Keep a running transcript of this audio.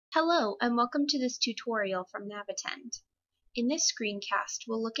Hello, and welcome to this tutorial from navitend. In this screencast,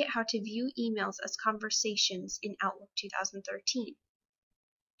 we'll look at how to view emails as conversations in Outlook 2013.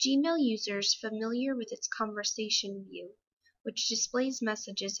 Gmail users familiar with its conversation view, which displays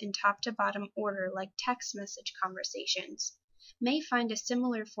messages in top-to-bottom order like text message conversations, may find a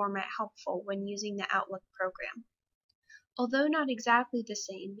similar format helpful when using the Outlook program. Although not exactly the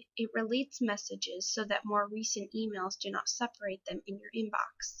same, it relates messages so that more recent emails do not separate them in your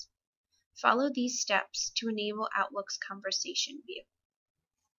inbox. Follow these steps to enable Outlook's conversation view.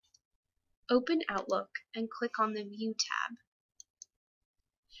 Open Outlook and click on the View tab.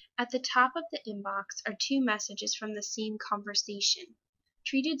 At the top of the inbox are two messages from the same conversation,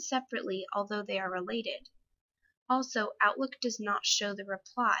 treated separately although they are related. Also, Outlook does not show the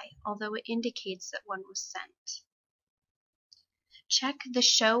reply, although it indicates that one was sent. Check the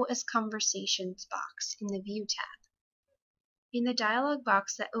Show as Conversations box in the View tab. In the dialog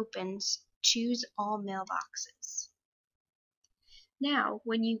box that opens, choose All Mailboxes. Now,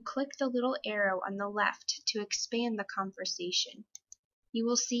 when you click the little arrow on the left to expand the conversation, you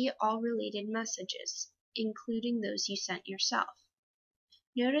will see all related messages, including those you sent yourself.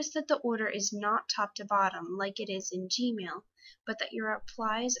 Notice that the order is not top to bottom like it is in Gmail, but that your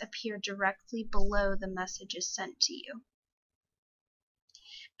replies appear directly below the messages sent to you.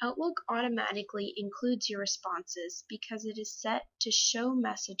 Outlook automatically includes your responses because it is set to show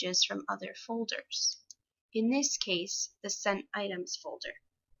messages from other folders. In this case, the Sent Items folder.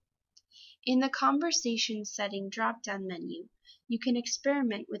 In the Conversation Setting drop-down menu, you can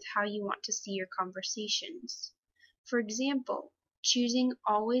experiment with how you want to see your conversations. For example, choosing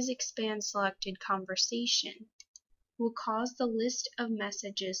Always Expand Selected Conversation will cause the list of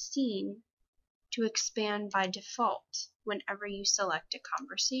messages seen to expand by default whenever you select a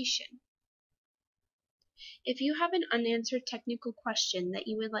conversation. If you have an unanswered technical question that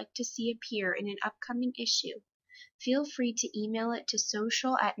you would like to see appear in an upcoming issue, feel free to email it to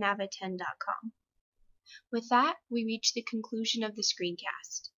social@navitend.com. With that, we reach the conclusion of the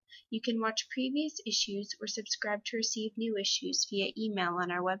screencast. You can watch previous issues or subscribe to receive new issues via email on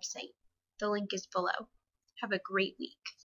our website. The link is below. Have a great week.